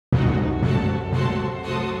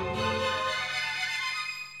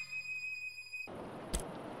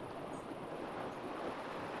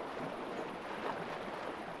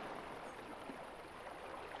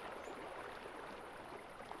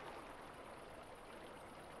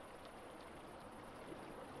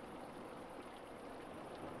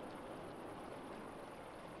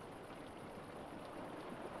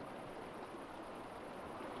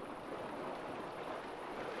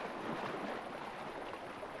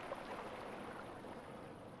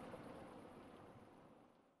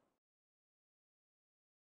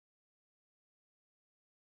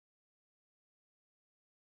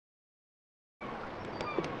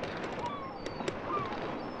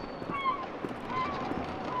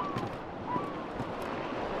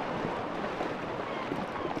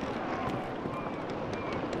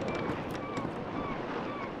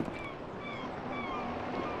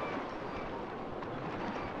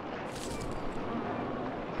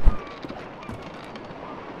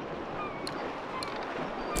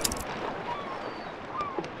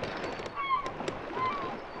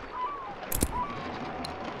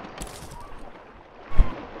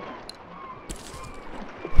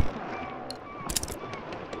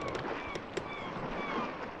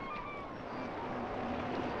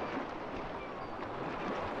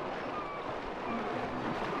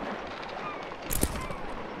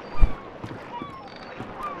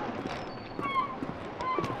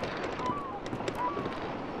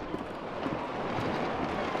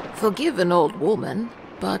Forgive an old woman,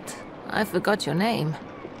 but I forgot your name.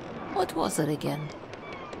 What was it again?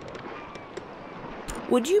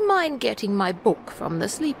 Would you mind getting my book from the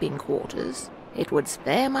sleeping quarters? It would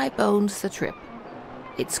spare my bones the trip.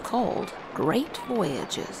 It's called Great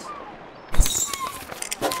Voyages.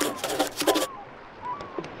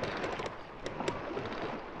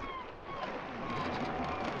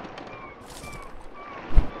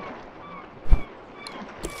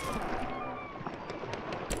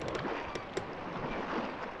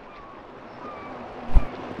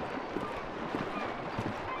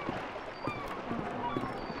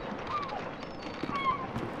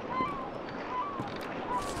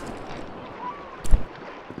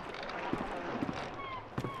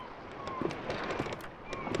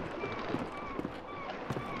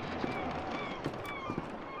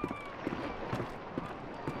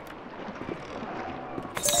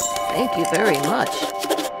 Thank you very much.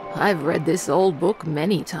 I've read this old book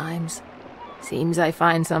many times. Seems I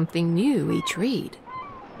find something new each read.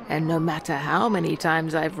 And no matter how many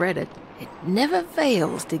times I've read it, it never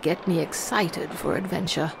fails to get me excited for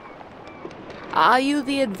adventure. Are you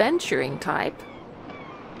the adventuring type?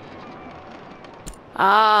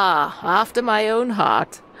 Ah, after my own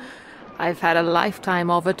heart. I've had a lifetime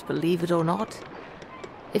of it, believe it or not.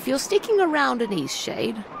 If you're sticking around in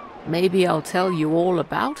Eastshade, maybe I'll tell you all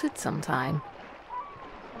about it sometime.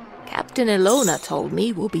 Captain Ilona told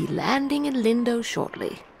me we'll be landing in Lindo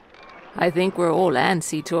shortly. I think we're all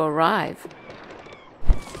antsy to arrive.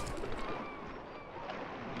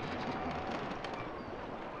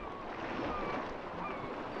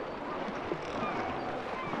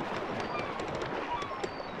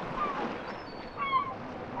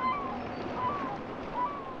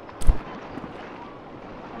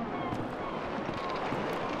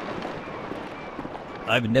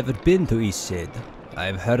 I've never been to Eastshade.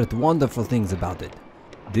 I've heard wonderful things about it.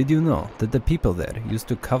 Did you know that the people there used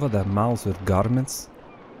to cover their mouths with garments?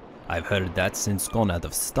 I've heard that's since gone out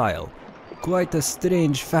of style. Quite a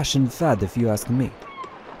strange fashion fad if you ask me.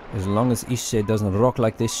 As long as Eastshade doesn't rock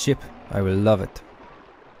like this ship, I will love it.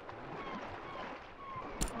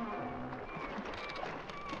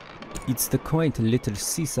 It's the quaint little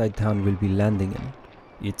seaside town we'll be landing in.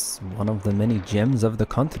 It's one of the many gems of the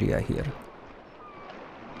country, I hear.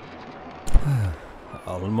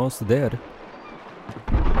 Almost there.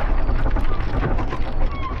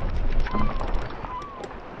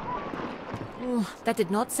 Ooh, that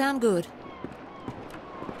did not sound good.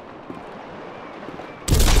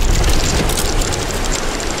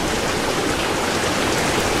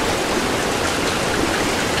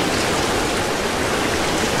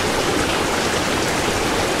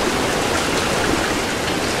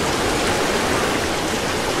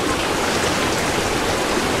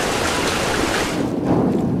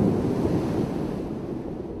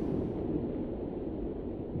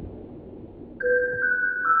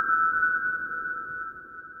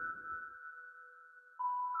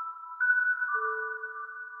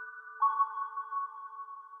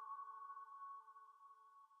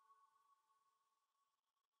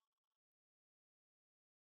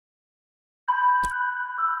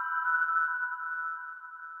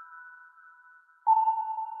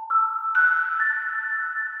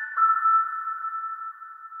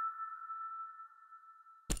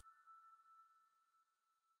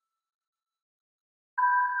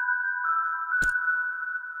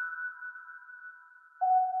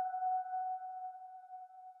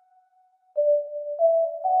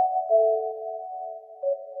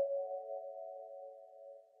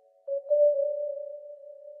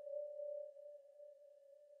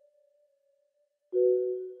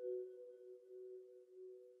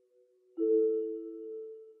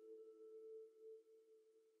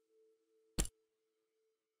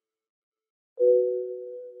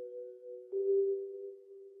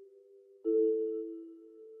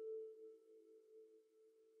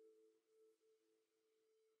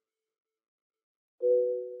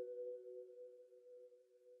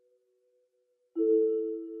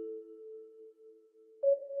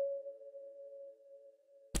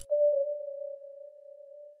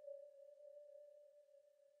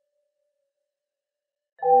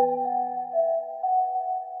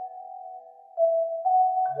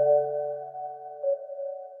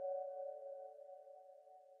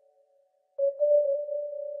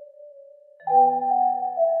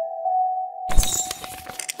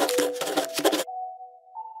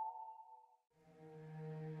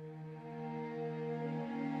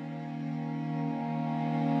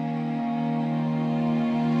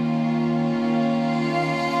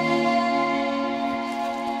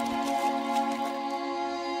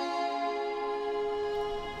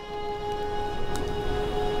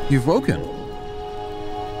 You've woken.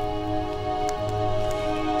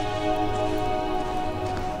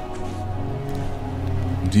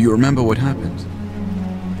 Do you remember what happened?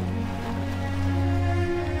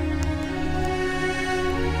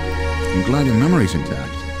 I'm glad your memory's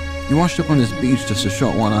intact. You washed up on this beach just a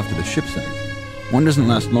short while after the ship sank. One doesn't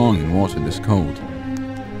last long in water this cold.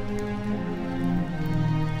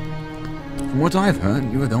 From what I've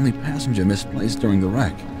heard, you were the only passenger misplaced during the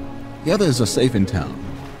wreck. The others are safe in town.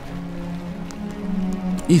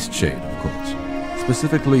 Eastshade, of course.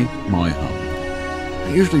 Specifically, my home.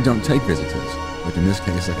 I usually don't take visitors, but in this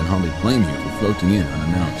case I can hardly blame you for floating in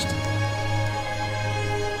unannounced.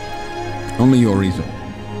 Only your easel.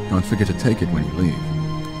 Don't forget to take it when you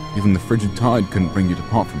leave. Even the frigid tide couldn't bring you to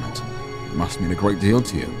part from it. It must mean a great deal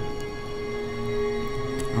to you.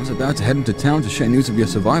 I was about to head into town to share news of your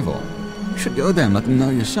survival. You should go there and let them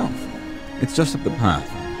know yourself. It's just up the path.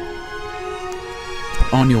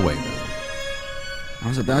 On your way, though. I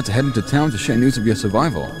was about to head into town to share news of your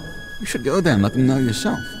survival. You should go there and let them know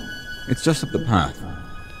yourself. It's just up the path.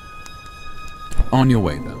 On your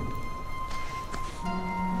way, though.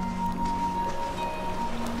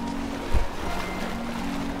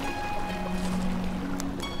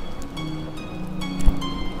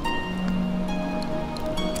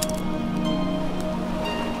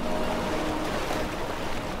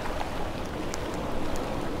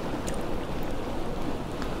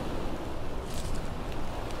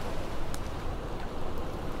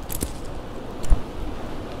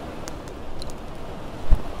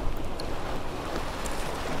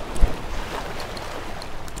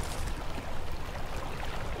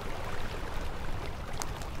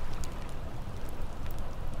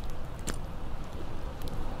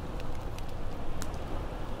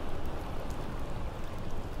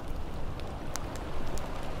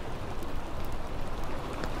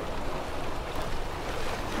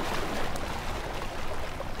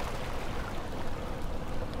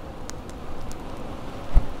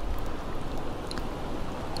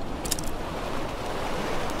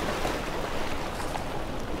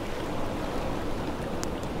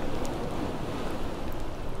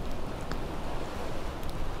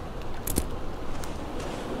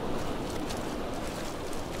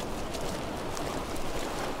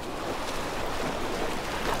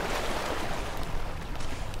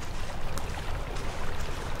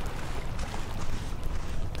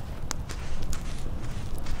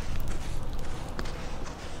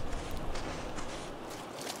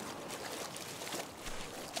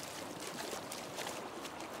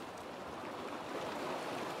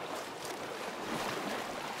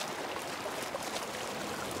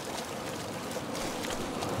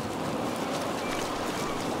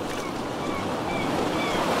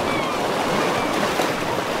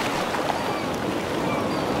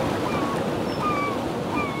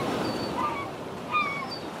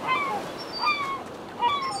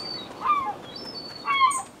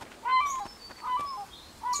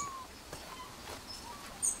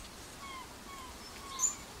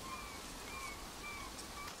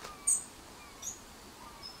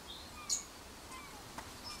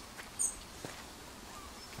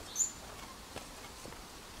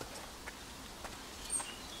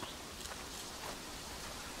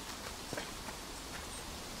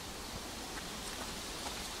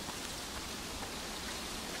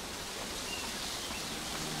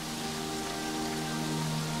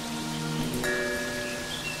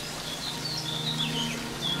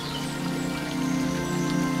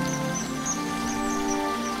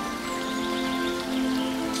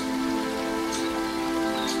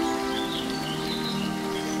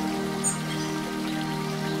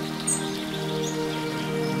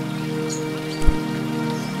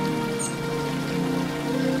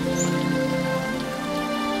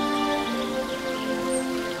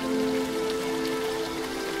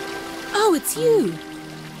 Oh, it's you!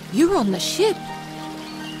 You're on the ship!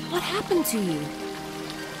 What happened to you?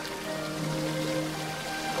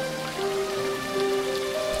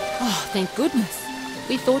 Oh, thank goodness.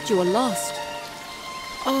 We thought you were lost.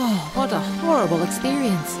 Oh, what a horrible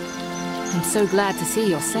experience. I'm so glad to see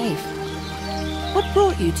you're safe. What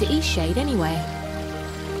brought you to Eastshade anyway?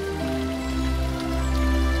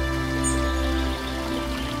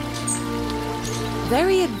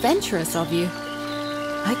 Very adventurous of you.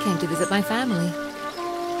 I came to visit my family.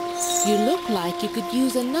 You look like you could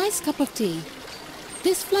use a nice cup of tea.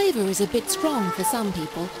 This flavor is a bit strong for some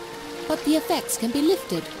people, but the effects can be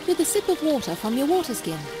lifted with a sip of water from your water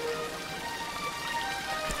skin.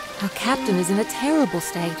 Our captain is in a terrible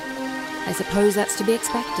state. I suppose that's to be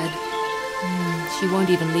expected. She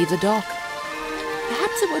won't even leave the dock.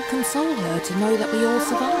 Perhaps it would console her to know that we all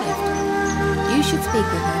survived. You should speak with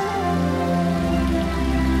her.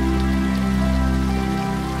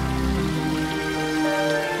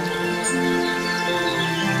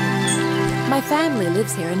 My family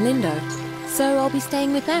lives here in Lindo, so I'll be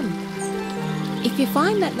staying with them. If you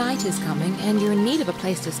find that night is coming and you're in need of a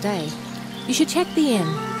place to stay, you should check the inn.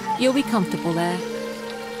 You'll be comfortable there.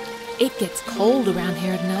 It gets cold around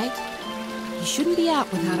here at night. You shouldn't be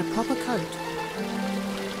out without a proper coat.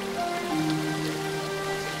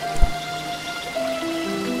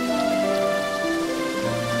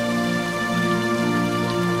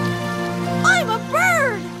 I'm a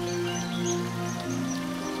bird!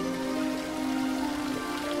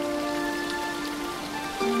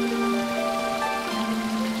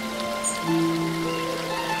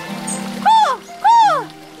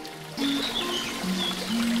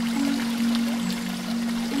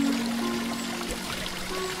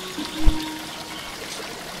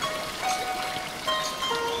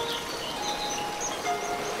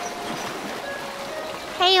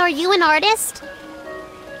 Hey, are you an artist?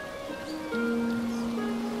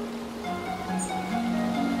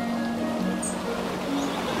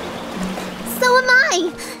 So am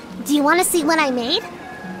I! Do you want to see what I made?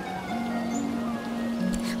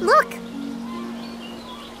 Look!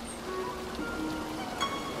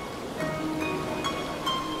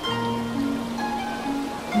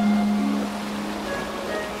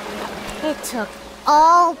 It took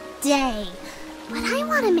all day. But I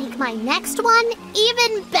want to make my next one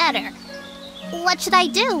even better. What should I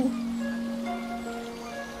do?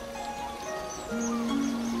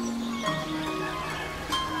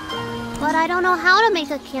 But I don't know how to make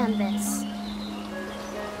a canvas.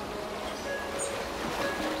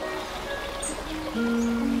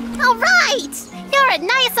 All right! You're a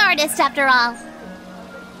nice artist after all.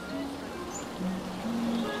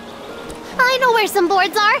 I know where some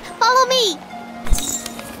boards are. Follow me.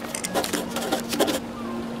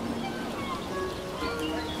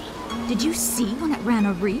 Did you see when it ran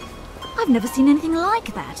a reef? I've never seen anything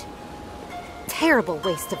like that. Terrible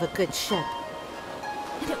waste of a good ship.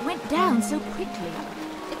 And it went down so quickly.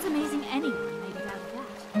 It's amazing anyone made it out of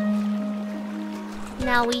that.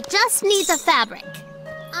 Now we just need the fabric.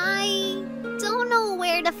 I don't know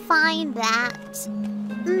where to find that.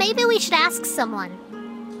 Maybe we should ask someone.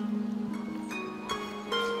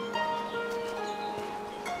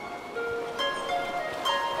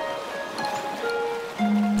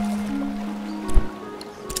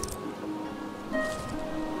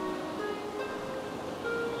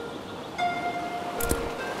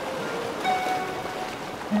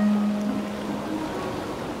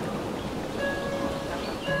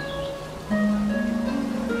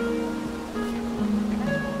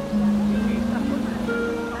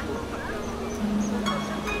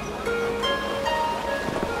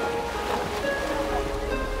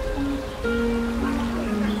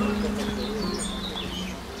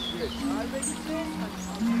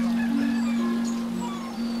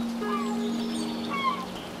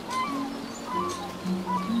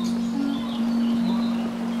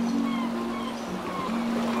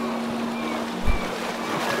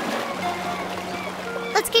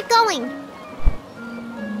 Let's keep going.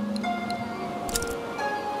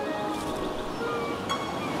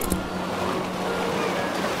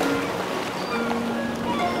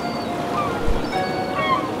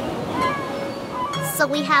 So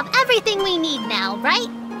we have everything we need now, right?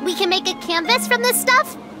 We can make a canvas from this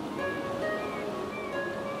stuff?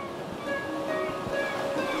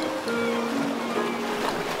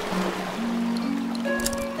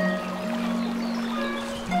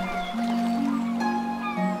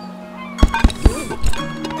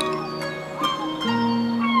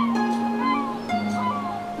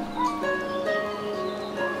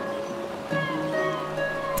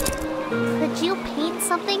 Could you paint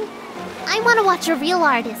something? I want to watch a real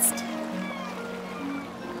artist.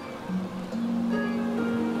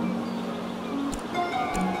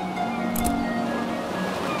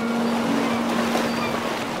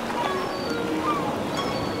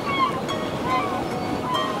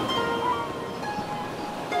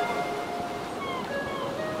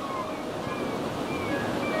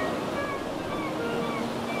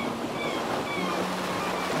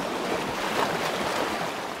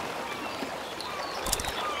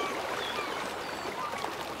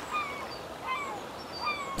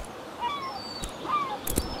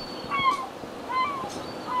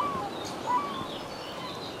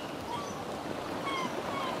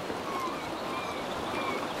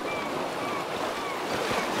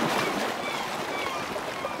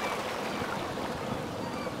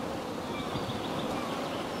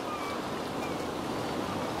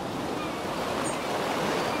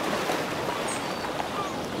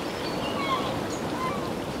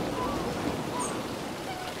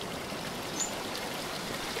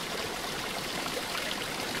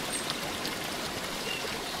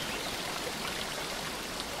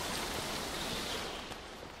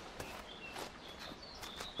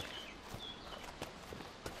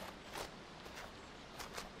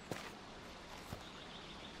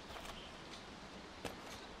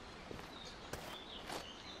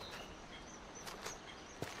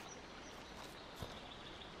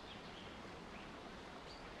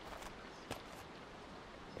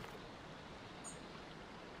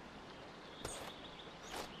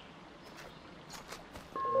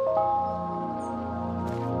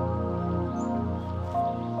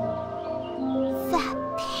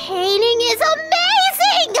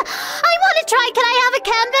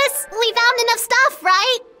 of stuff,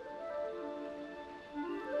 right?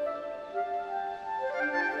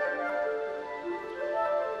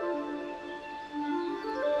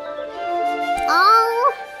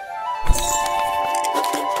 Oh.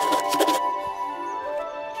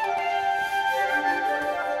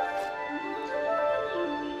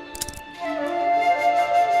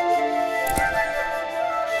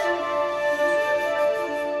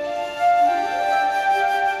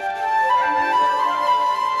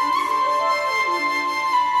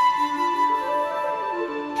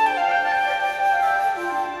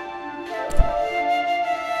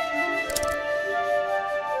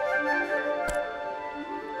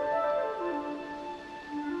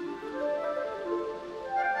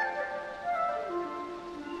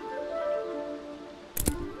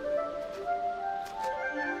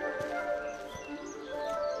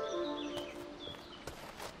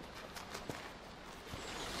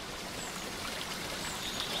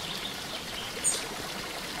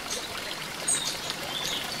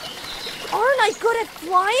 Aren't I good at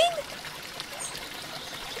flying?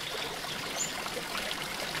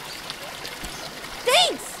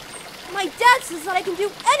 Thanks! My dad says that I can do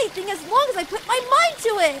anything as long as I put my mind to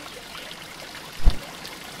it!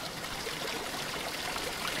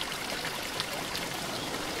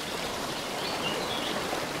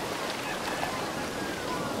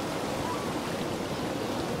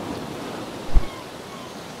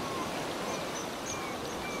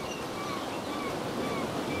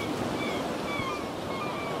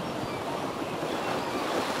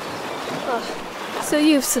 So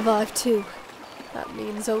you've survived too. That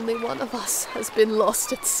means only one of us has been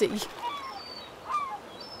lost at sea.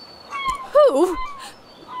 Who?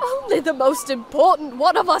 Only the most important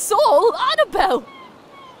one of us all, Annabelle!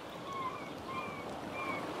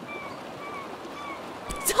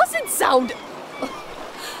 Doesn't sound...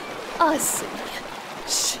 I see.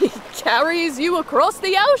 She carries you across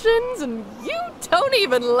the oceans and you don't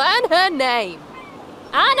even learn her name.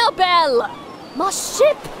 Annabelle! My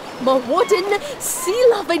ship! My wooden,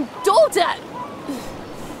 sea-loving daughter!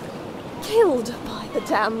 Killed by the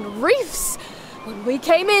damned reefs when we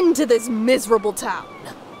came into this miserable town.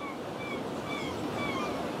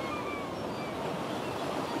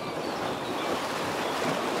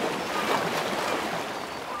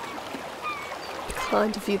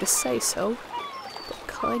 Kind of you to say so, but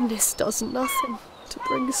kindness does nothing to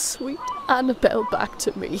bring sweet Annabelle back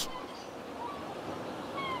to me.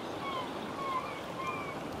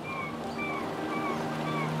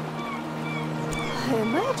 I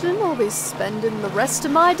imagine I'll be spending the rest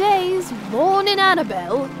of my days mourning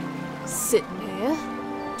Annabelle, sitting here,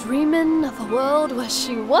 dreaming of a world where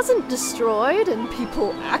she wasn't destroyed and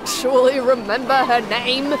people actually remember her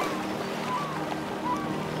name.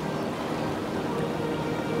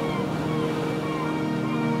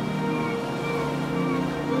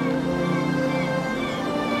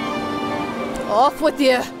 Off with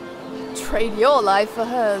you! Trade your life for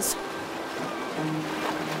hers.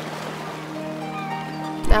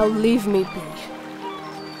 Now leave me be.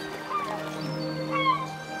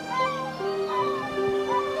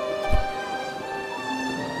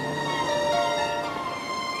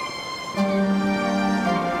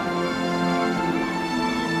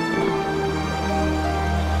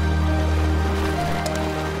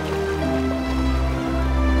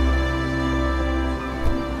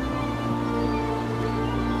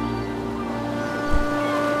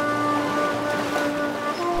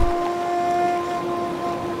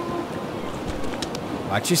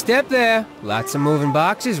 Watch your step there. Lots of moving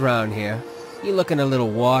boxes around here. You looking a little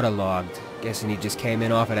waterlogged. Guessing you just came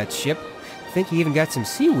in off of that ship. Think you even got some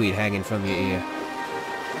seaweed hanging from your ear.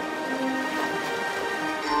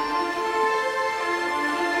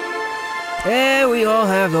 Yeah, we all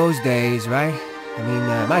have those days, right? I mean,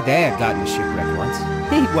 my dad got in a shipwreck once.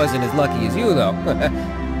 He wasn't as lucky as you, though.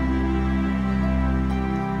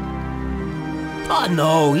 Oh,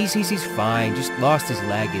 no, he's fine. Just lost his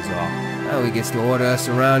leg is all. Now he gets to order us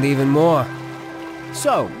around even more.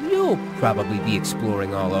 So, you'll probably be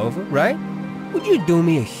exploring all over, right? Would you do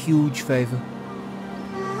me a huge favor?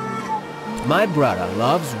 My brother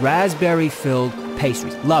loves raspberry-filled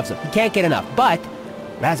pastries. Loves them. He can't get enough. But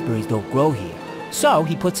raspberries don't grow here. So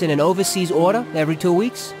he puts in an overseas order every 2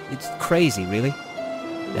 weeks. It's crazy, really.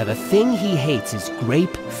 Now, the thing he hates is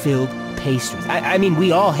grape-filled pastries. I mean,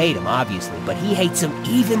 we all hate them, obviously, but he hates them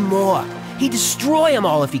even more. He'd destroy them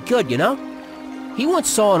all if he could, you know? He once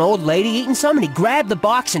saw an old lady eating some, and he grabbed the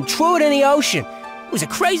box and threw it in the ocean. It was the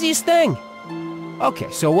craziest thing. Okay,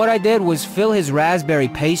 so what I did was fill his raspberry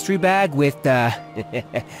pastry bag with,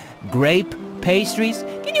 grape pastries.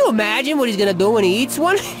 Can you imagine what he's gonna do when he eats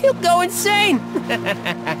one? He'll go insane.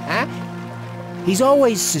 He's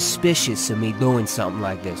always suspicious of me doing something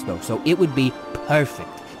like this, though, so it would be perfect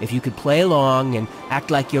if you could play along and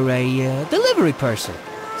act like you're a delivery person.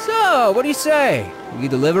 So, what do you say? You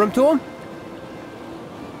deliver him to him?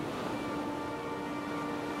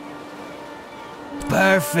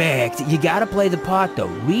 Perfect! You gotta play the part, though.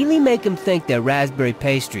 Really make him think they're raspberry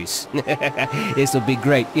pastries. This'll be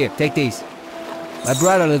great. Here, take these. My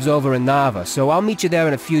brother lives over in Nava, so I'll meet you there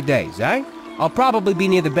in a few days, eh? I'll probably be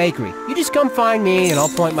near the bakery. You just come find me, and I'll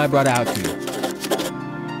point my brother out to you.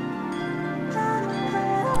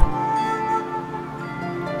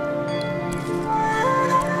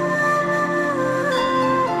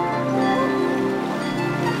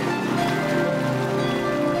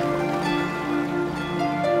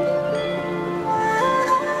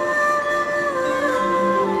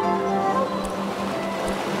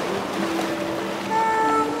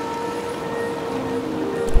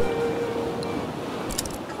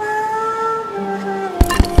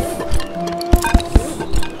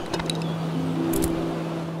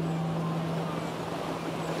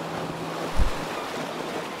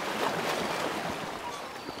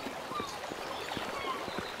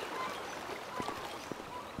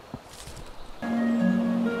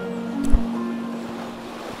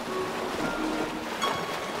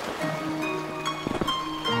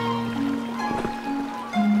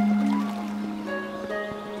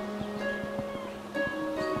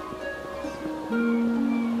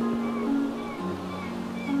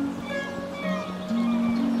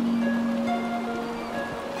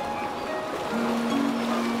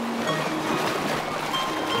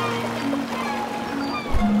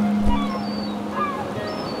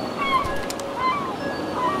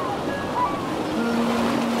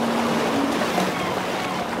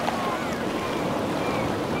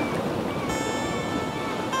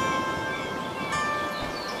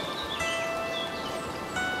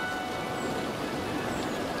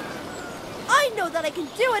 That I can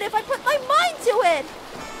do it if I put my mind to it!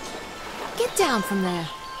 Get down from there.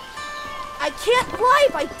 I can't fly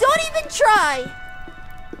if I don't even try!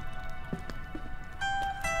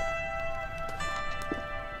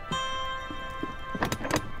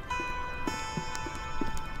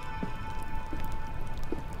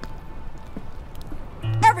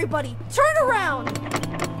 Everybody, turn around!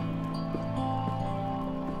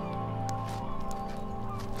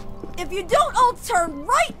 If you don't all turn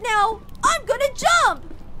right now, I'm gonna jump!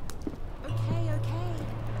 Okay.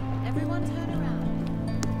 Everyone turn around.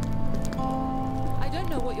 I don't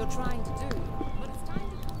know what you're trying to do, but it's time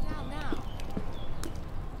to come down now.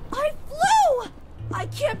 I flew! I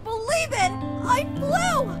can't believe it! I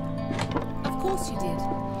flew! Of course you did.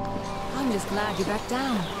 I'm just glad you're back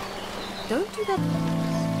down. Don't do that.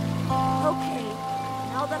 Okay,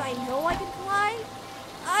 now that I know I can fly,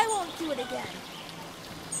 I won't do it again.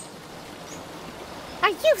 Are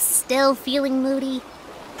you still feeling moody?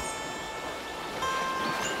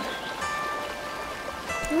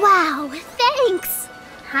 Wow, thanks!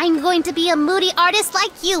 I'm going to be a moody artist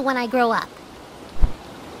like you when I grow up.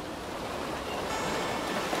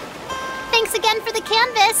 Thanks again for the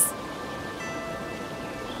canvas!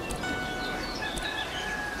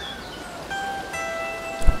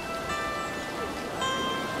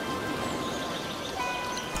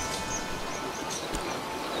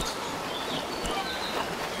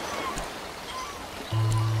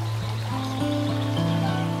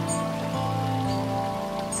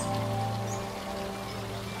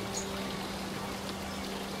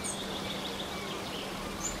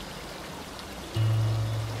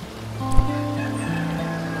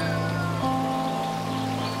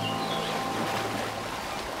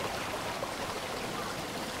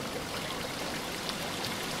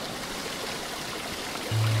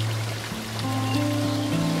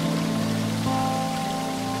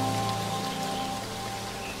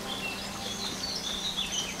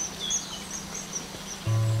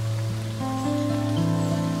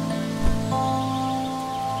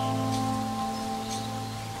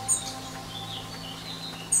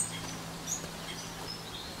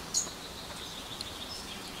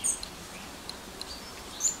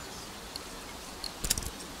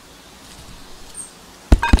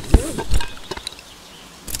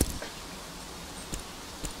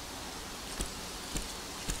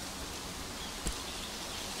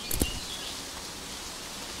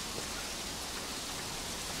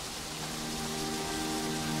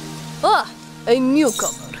 Ah, a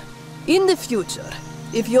newcomer. In the future,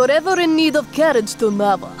 if you're ever in need of carriage to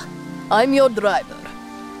Nava, I'm your driver.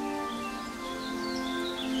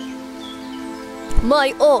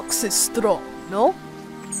 My ox is strong, no?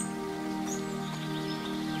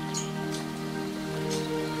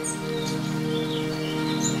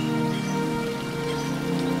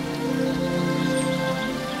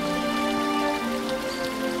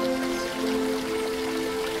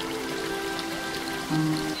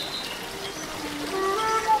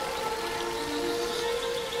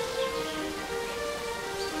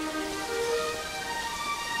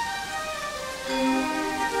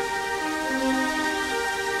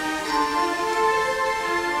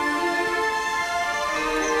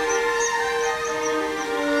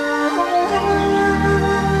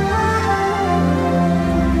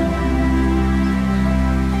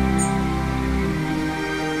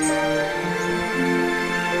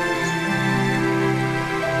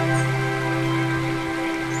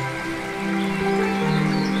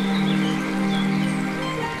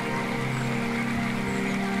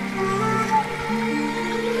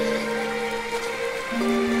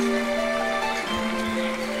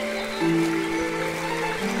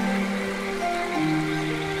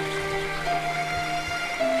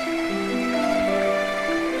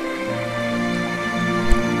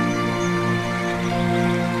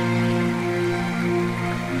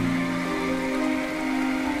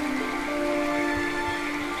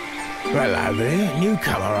 Hello there,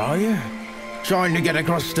 newcomer, are you? Trying to get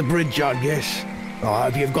across the bridge, I guess. I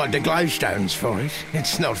hope you've got the glowstones for it.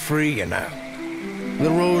 It's not free, you know.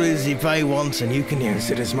 The rule is you pay once and you can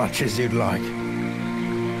use it as much as you'd like.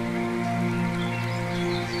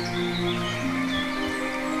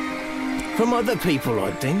 From other people,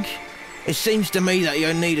 I think. It seems to me that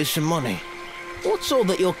you're in need of some money. What's all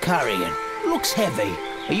that you're carrying? Looks heavy.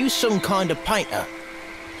 Are you some kind of painter?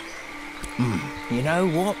 You know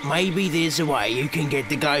what? Maybe there's a way you can get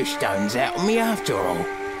the glowstones out of me after all.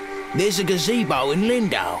 There's a gazebo in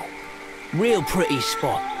Lindau. Real pretty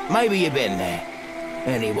spot. Maybe you've been there.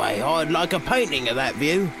 Anyway, I'd like a painting of that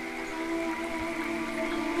view.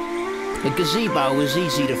 The gazebo is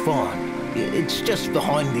easy to find. It's just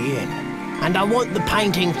behind the inn. And I want the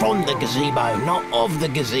painting from the gazebo, not of the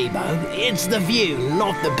gazebo. It's the view,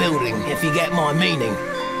 not the building, if you get my meaning.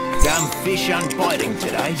 Damn fish aren't biting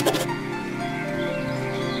today.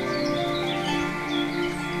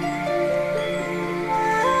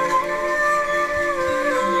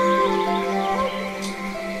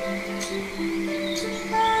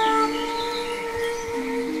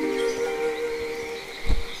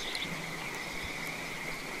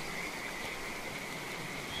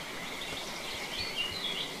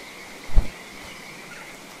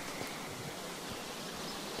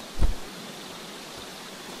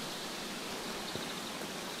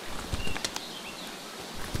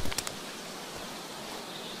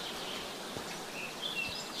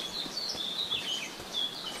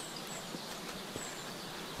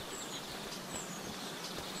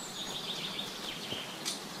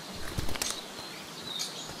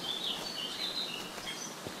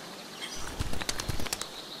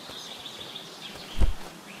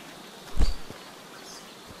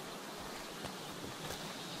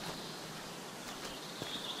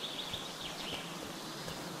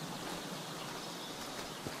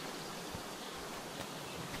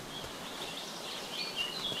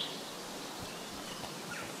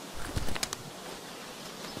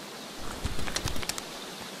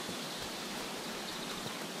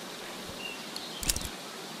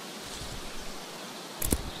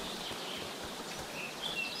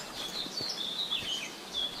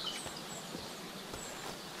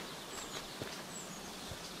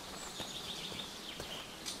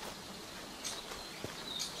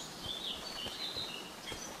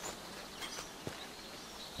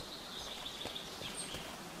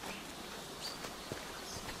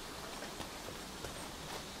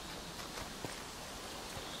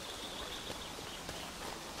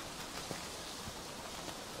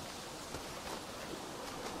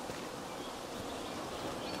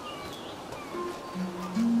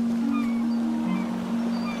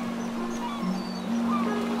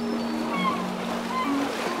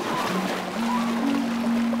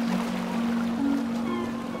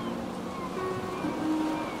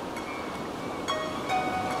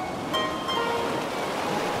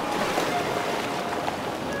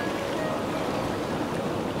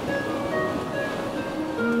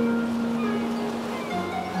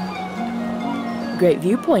 Great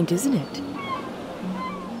viewpoint, isn't it?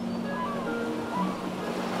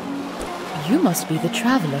 You must be the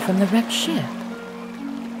traveler from the wrecked ship.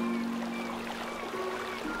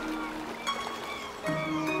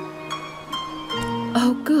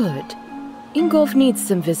 Oh, good. Ingolf needs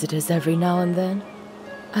some visitors every now and then.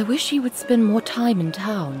 I wish he would spend more time in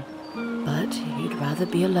town, but he'd rather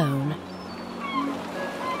be alone.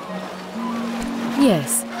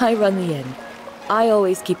 Yes, I run the inn. I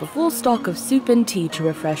always keep a full stock of soup and tea to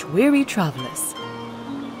refresh weary travelers.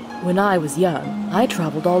 When I was young, I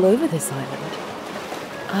traveled all over this island.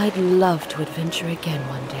 I'd love to adventure again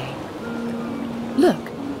one day.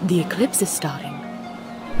 Look, the eclipse is starting.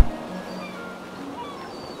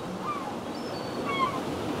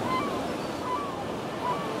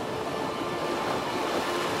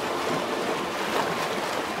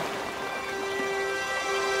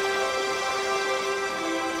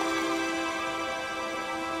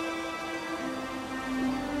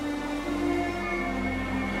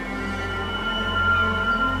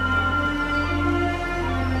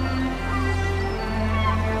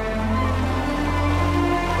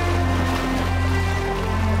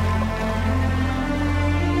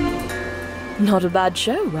 Not a bad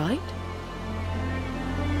show, right?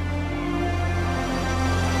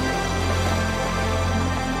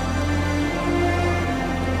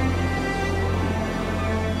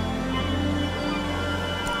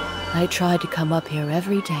 I try to come up here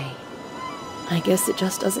every day. I guess it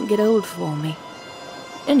just doesn't get old for me.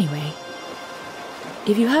 Anyway,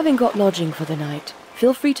 if you haven't got lodging for the night,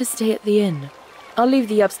 feel free to stay at the inn. I'll leave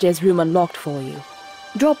the upstairs room unlocked for you.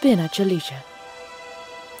 Drop in at your leisure.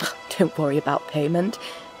 Don't worry about payment.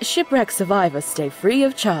 Shipwreck survivors stay free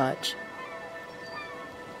of charge.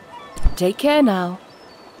 Take care now.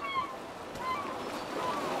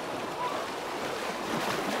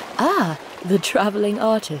 Ah, the traveling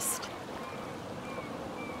artist.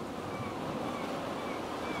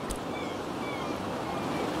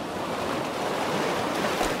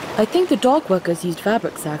 I think the dock workers used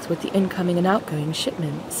fabric sacks with the incoming and outgoing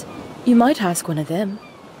shipments. You might ask one of them.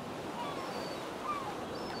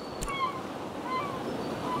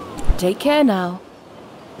 Take care now.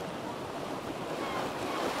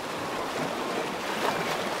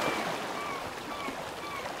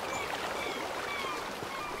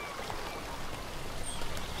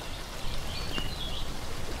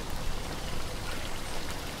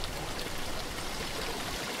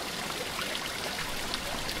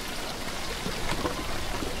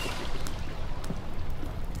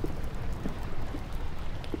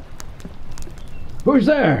 Who's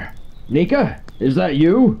there? Nika? Is that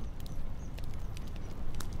you?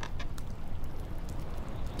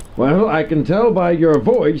 Well, I can tell by your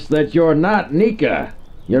voice that you're not Nika.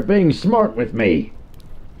 You're being smart with me.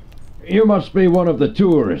 You must be one of the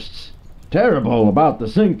tourists. Terrible about the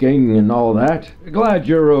sinking and all that. Glad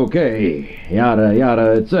you're okay. Yada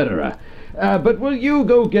yada, etc. But will you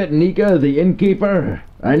go get Nika, the innkeeper?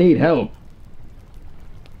 I need help.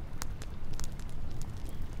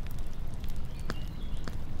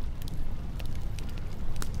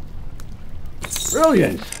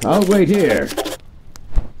 Brilliant! I'll wait here.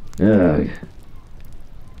 Ugh.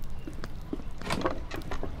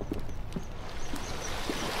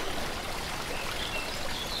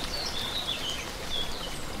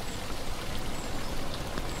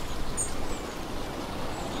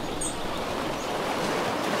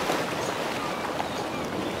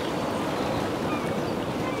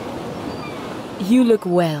 You look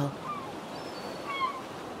well.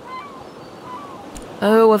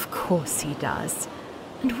 Oh, of course he does.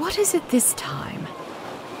 And what is it this time?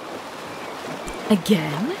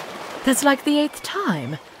 Again? That's like the 8th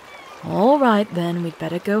time. All right, then, we'd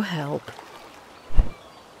better go help.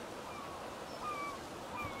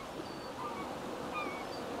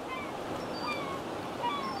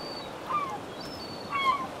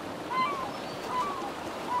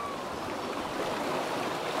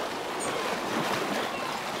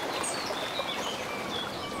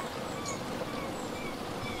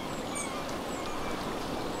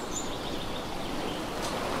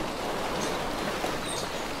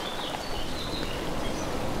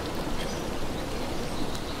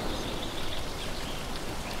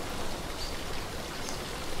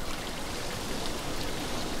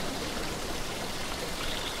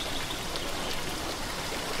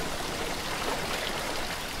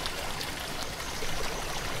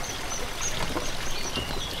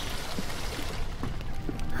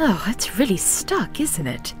 Oh, it's really stuck, isn't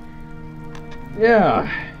it?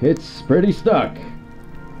 Yeah, it's pretty stuck.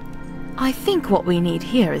 I think what we need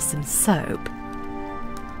here is some soap.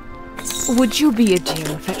 Would you be a dear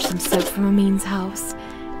and fetch some soap from Amin's house?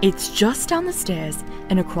 It's just down the stairs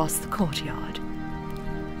and across the courtyard.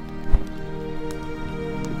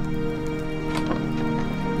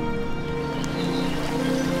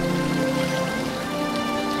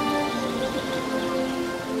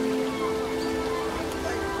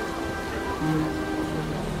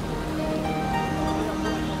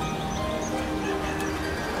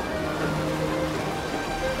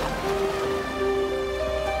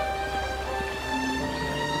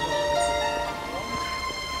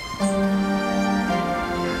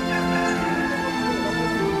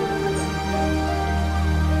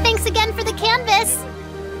 Thanks again for the canvas.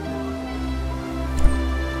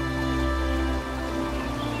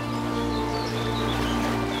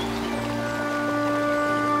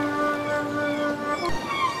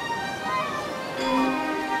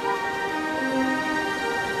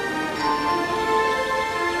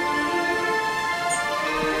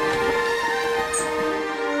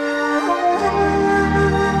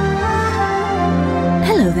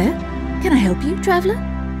 Hello there. Can I help you, traveller?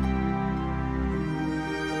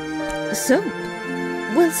 Soap?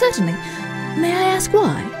 Well, certainly. May I ask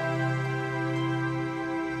why?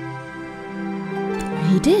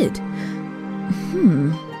 He did.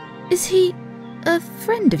 Is he A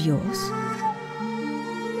friend of yours?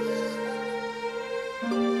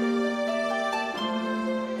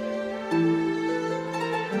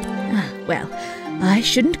 Ah, well, I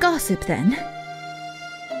shouldn't gossip then.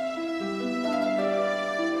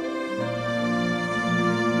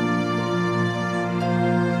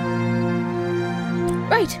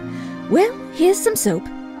 Right. Well, here's some soap.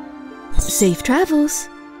 Safe travels.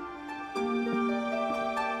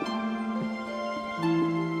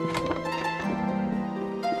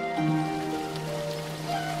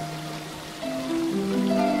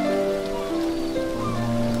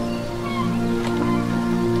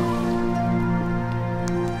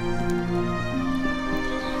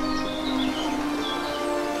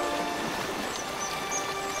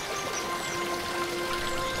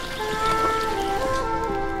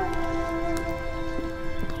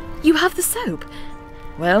 You have the soap?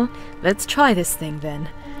 Well, let's try this thing then.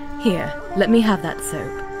 Here, let me have that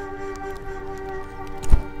soap.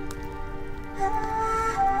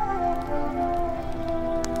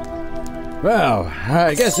 Well,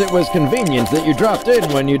 I guess it was convenient that you dropped in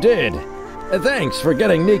when you did. Thanks for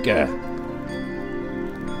getting Nika.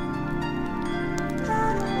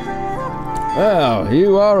 Well,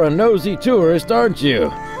 you are a nosy tourist, aren't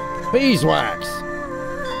you? Beeswax!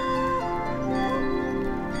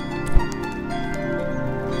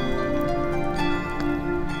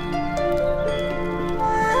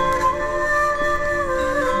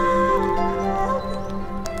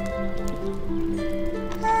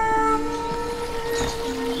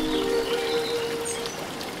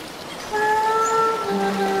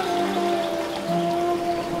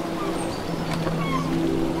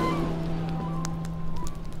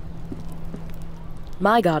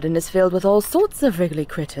 My garden is filled with all sorts of wriggly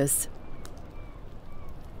critters.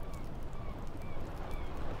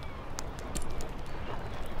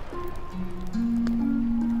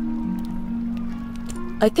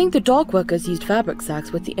 I think the dock workers used fabric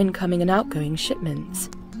sacks with the incoming and outgoing shipments.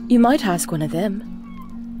 You might ask one of them.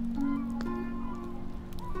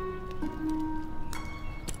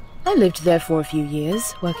 I lived there for a few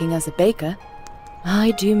years, working as a baker. I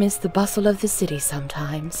do miss the bustle of the city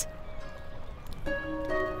sometimes.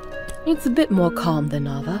 It's a bit more calm than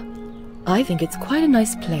Nava. I think it's quite a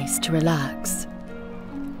nice place to relax.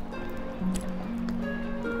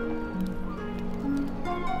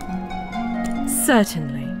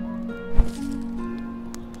 Certainly.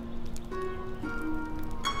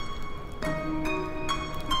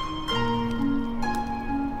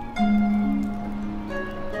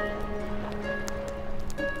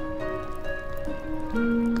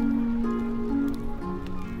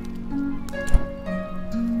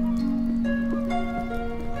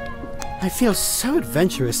 I feel so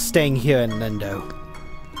adventurous staying here in Lindo.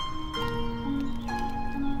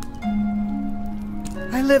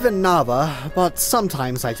 I live in Nava, but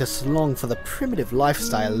sometimes I just long for the primitive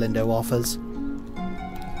lifestyle Lindo offers.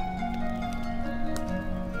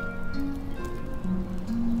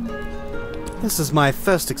 This is my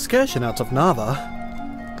first excursion out of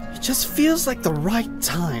Nava. It just feels like the right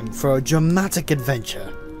time for a dramatic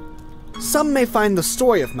adventure. Some may find the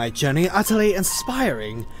story of my journey utterly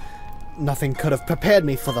inspiring. Nothing could have prepared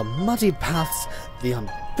me for the muddy paths, the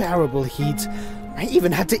unbearable heat. I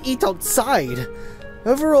even had to eat outside.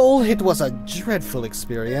 Overall, it was a dreadful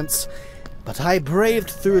experience, but I braved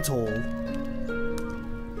through it all.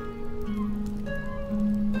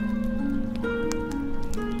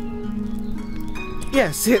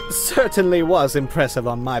 Yes, it certainly was impressive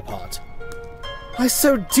on my part. I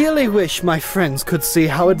so dearly wish my friends could see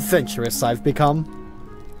how adventurous I've become.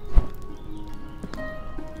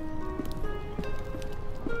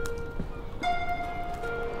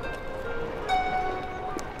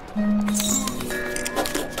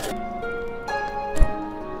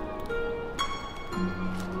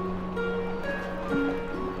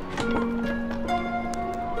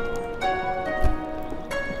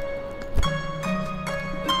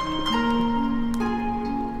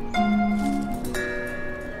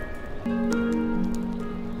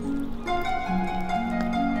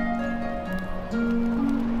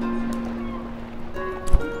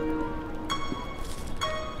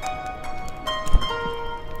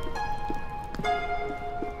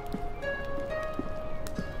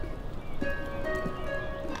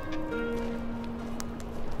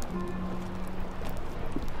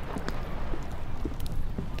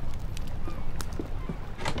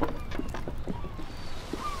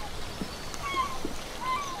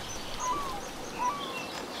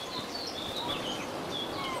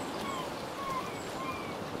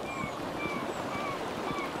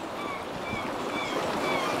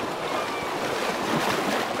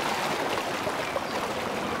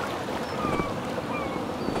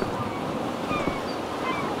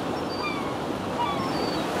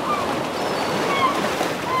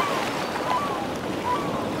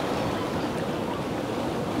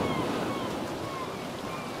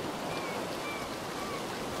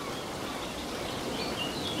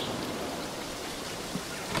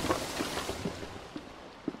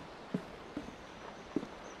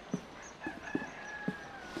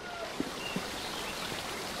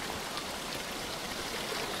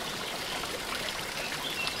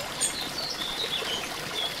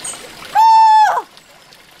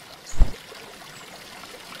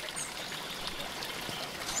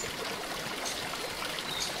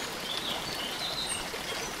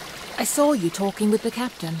 I saw you talking with the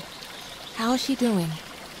captain. How is she doing?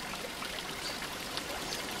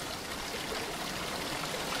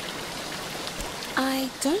 I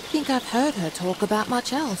don't think I've heard her talk about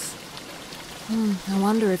much else. I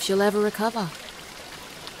wonder if she'll ever recover.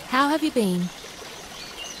 How have you been?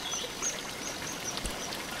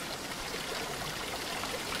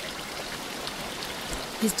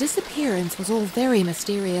 His disappearance was all very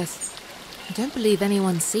mysterious. I don't believe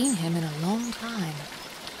anyone's seen him in a long time.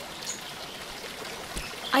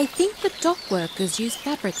 I think the dock workers use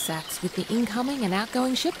fabric sacks with the incoming and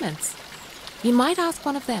outgoing shipments. You might ask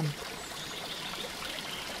one of them.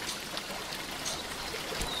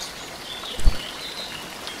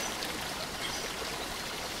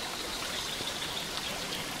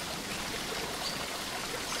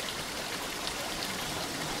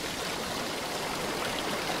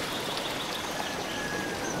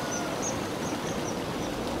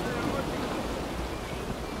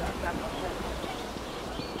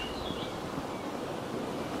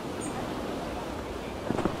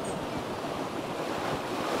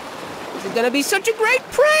 It's gonna be such a great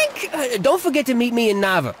prank! Don't forget to meet me in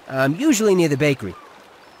Nava. I'm usually near the bakery.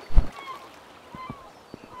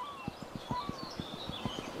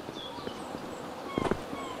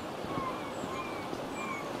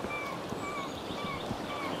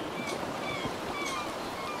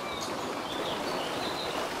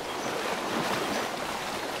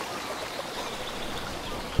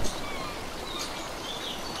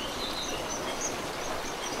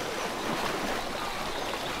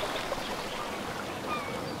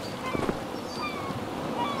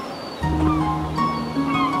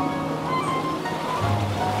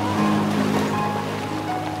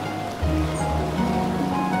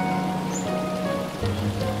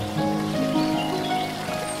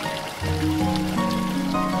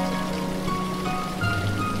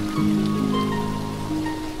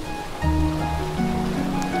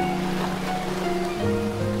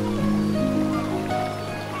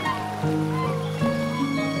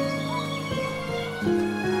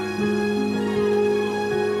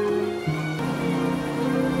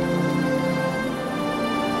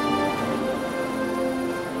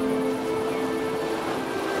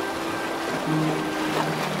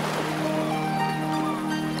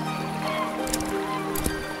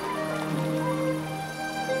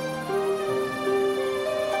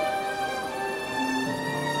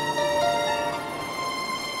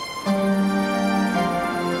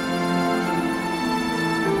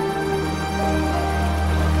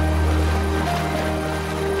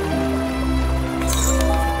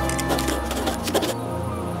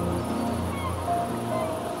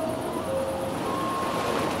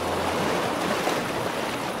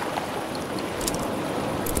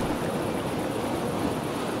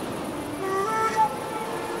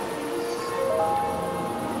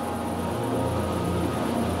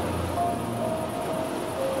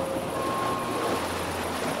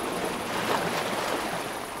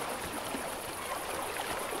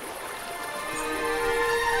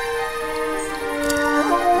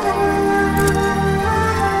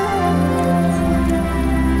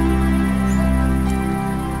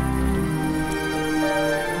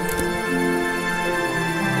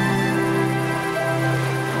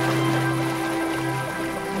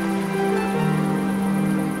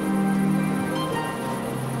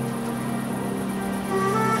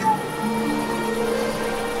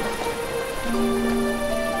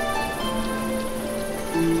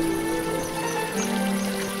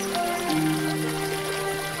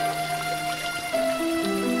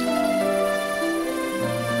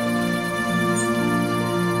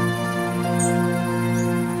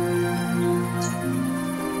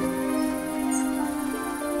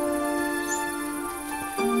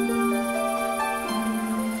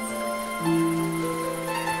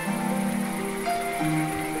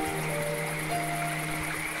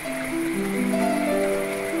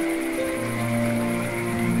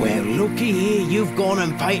 Looky here, you've gone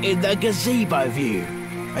and painted the gazebo view.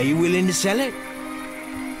 Are you willing to sell it?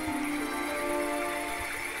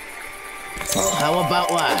 Well, how about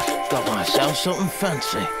that? Got myself something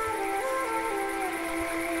fancy.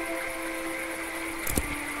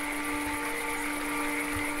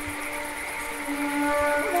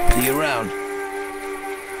 See you around.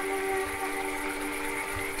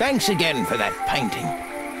 Thanks again for that painting.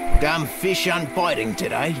 Damn fish aren't biting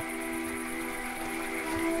today.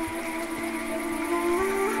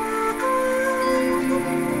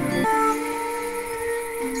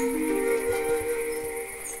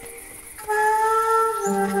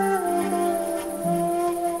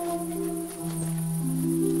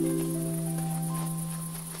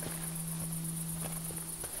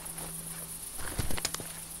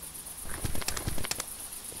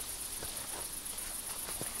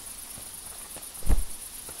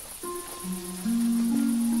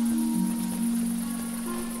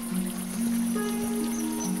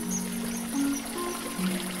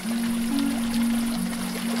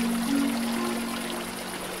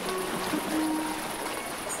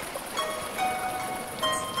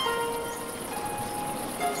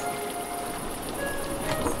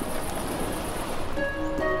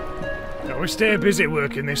 We stay busy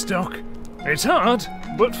working this dock. It's hard,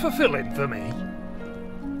 but fulfilling for me.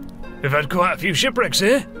 We've had quite a few shipwrecks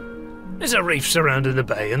here. There's a reef surrounding the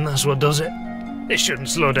bay, and that's what does it. It shouldn't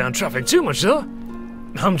slow down traffic too much, though.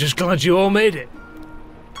 I'm just glad you all made it.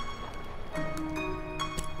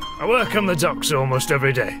 I work on the docks almost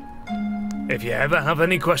every day. If you ever have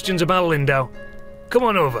any questions about Lindau, come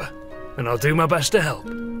on over, and I'll do my best to help.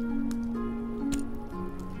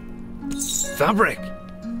 Fabric.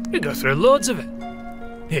 We go through loads of it.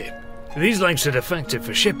 Here, these lengths are defective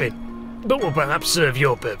for shipping, but will perhaps serve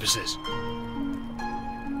your purposes.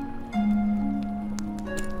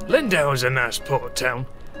 Lindau is a nice port town,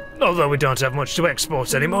 although we don't have much to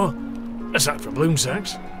export anymore, aside from loom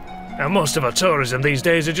sacks. And most of our tourism these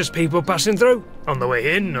days are just people passing through, on the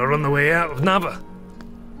way in or on the way out of Nava.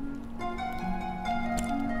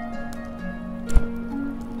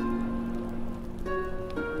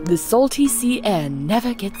 The salty sea air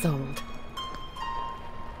never gets old.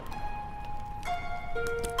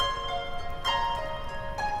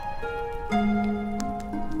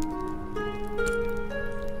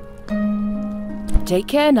 Take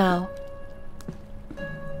care now.